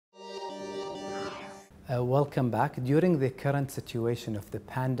Welcome back. During the current situation of the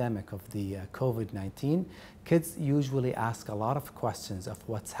pandemic of the COVID-19, kids usually ask a lot of questions of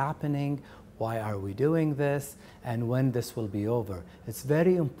what's happening, why are we doing this, and when this will be over. It's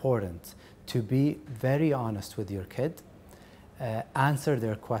very important to be very honest with your kid, answer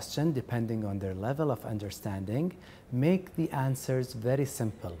their question depending on their level of understanding, make the answers very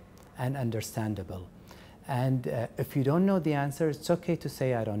simple and understandable. And if you don't know the answer, it's okay to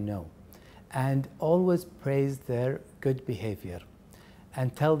say, I don't know. And always praise their good behavior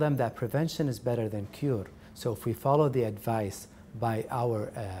and tell them that prevention is better than cure. So if we follow the advice by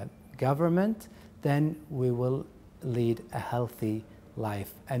our government, then we will lead a healthy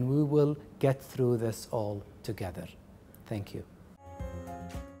life and we will get through this all together. Thank you.